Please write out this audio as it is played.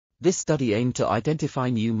This study aimed to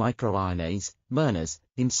identify new microRNAs, mRNAs,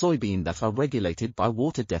 in soybean that are regulated by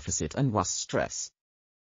water deficit and rust stress.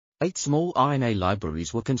 8 small RNA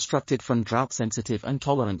libraries were constructed from drought-sensitive and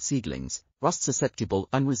tolerant seedlings, rust-susceptible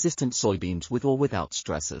and resistant soybeans with or without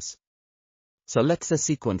stressors. Selector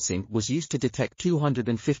sequencing was used to detect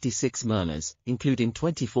 256 mRNAs, including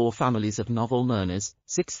 24 families of novel mRNAs,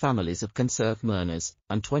 6 families of conserved mRNAs,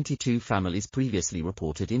 and 22 families previously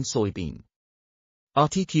reported in soybean.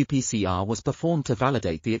 RT-qPCR was performed to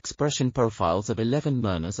validate the expression profiles of 11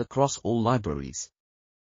 mRNAs across all libraries.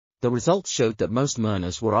 The results showed that most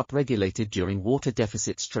mRNAs were upregulated during water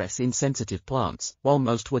deficit stress in sensitive plants, while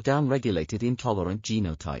most were downregulated in tolerant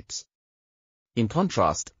genotypes. In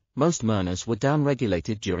contrast, most mRNAs were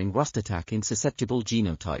downregulated during rust attack in susceptible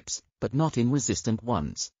genotypes, but not in resistant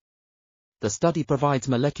ones. The study provides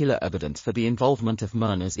molecular evidence for the involvement of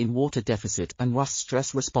mRNAs in water deficit and rust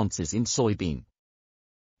stress responses in soybean.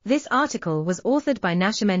 This article was authored by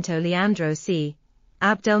Nascimento Leandro C.,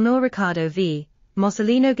 Abdelnoor Ricardo V.,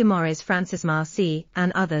 Marcelino-Guimarães Francismar C.,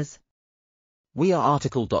 and others. We are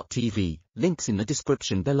article.tv, links in the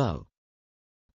description below.